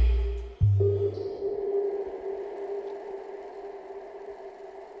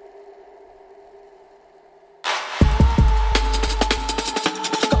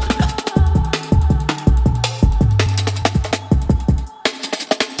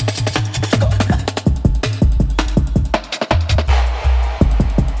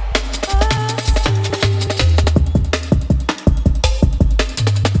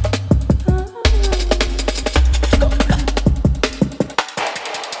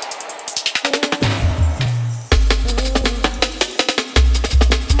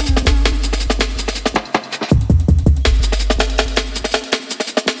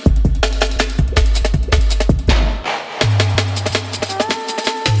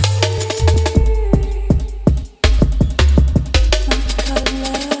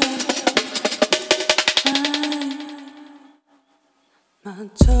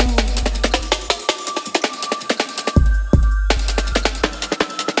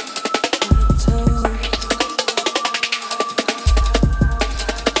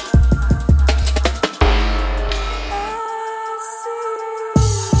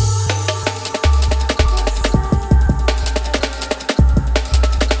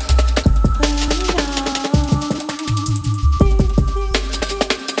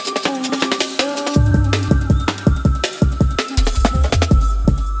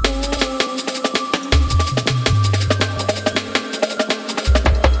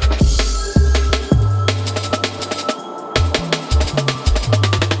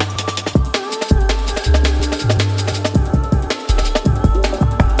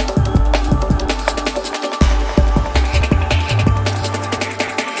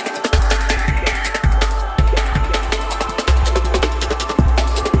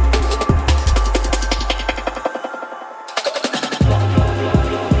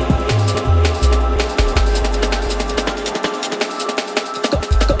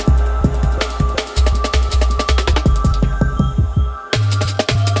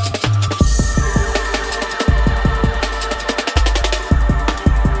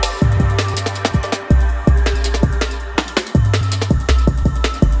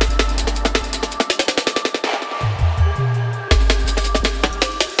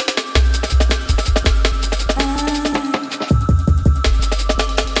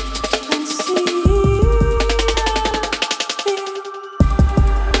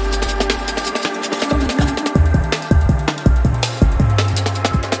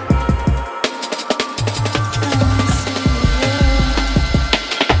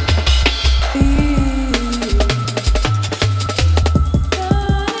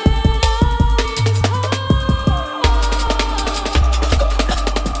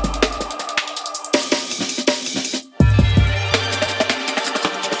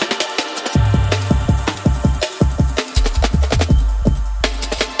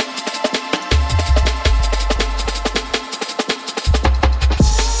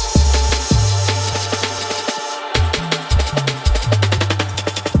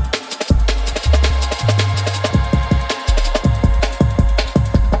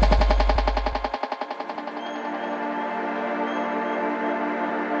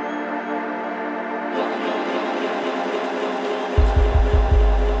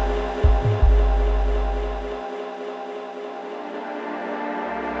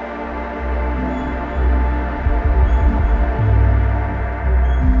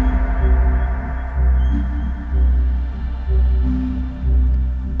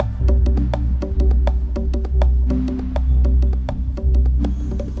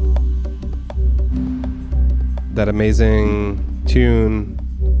 That amazing tune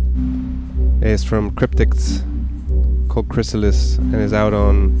is from Cryptics called Chrysalis and is out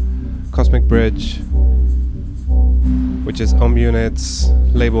on Cosmic Bridge, which is Unit's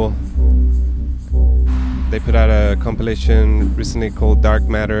label. They put out a compilation recently called Dark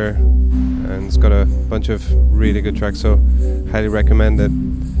Matter, and it's got a bunch of really good tracks, so highly recommend it.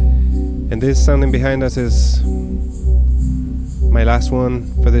 And this sounding behind us is my last one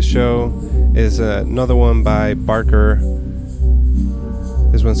for this show, is another one by Barker.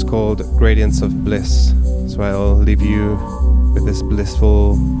 This one's called Gradients of Bliss. So I'll leave you with this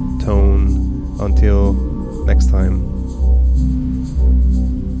blissful tone until next time.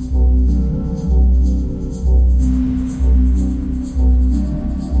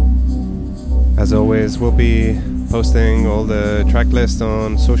 anyways, we'll be posting all the track list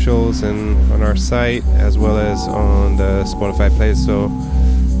on socials and on our site, as well as on the Spotify plays. So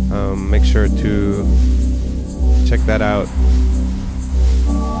make sure to check that out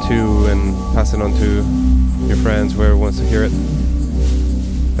too, and pass it on to your friends, whoever wants to hear it.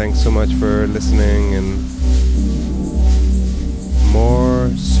 Thanks so much for listening, and more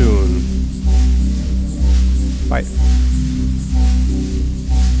soon. Bye.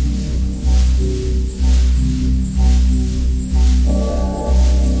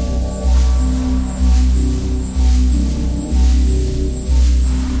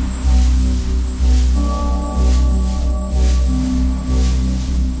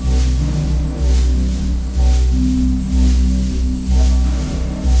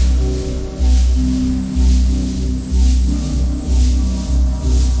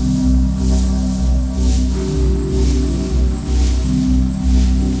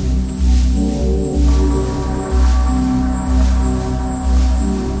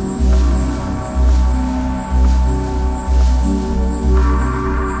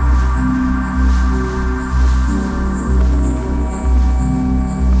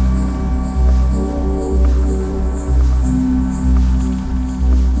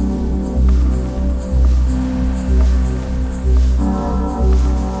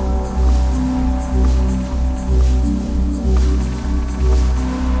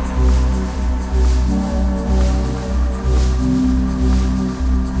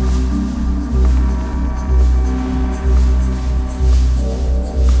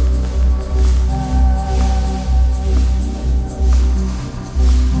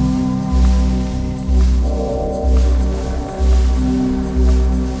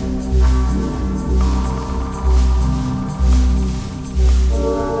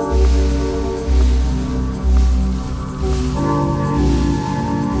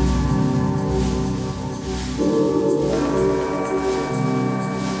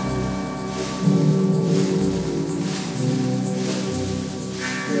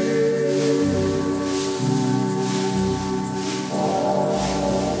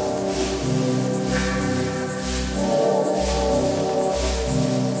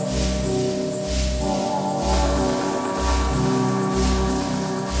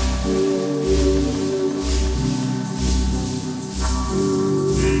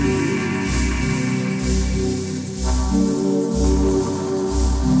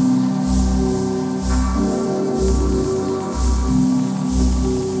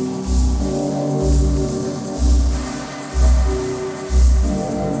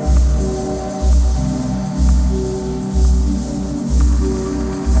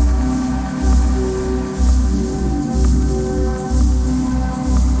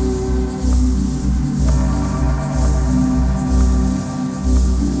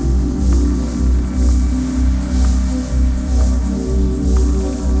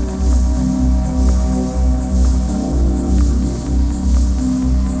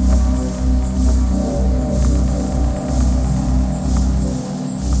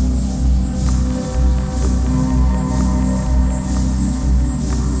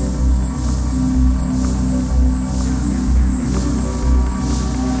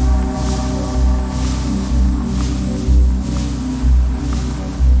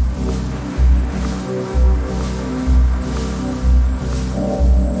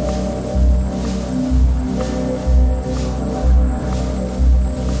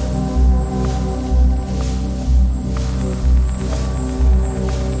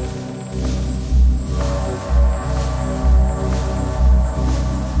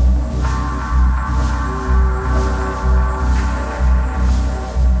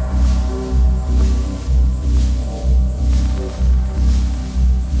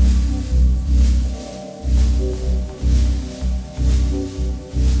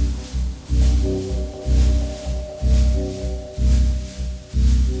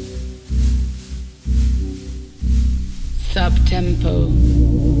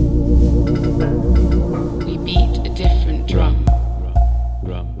 Subtempo.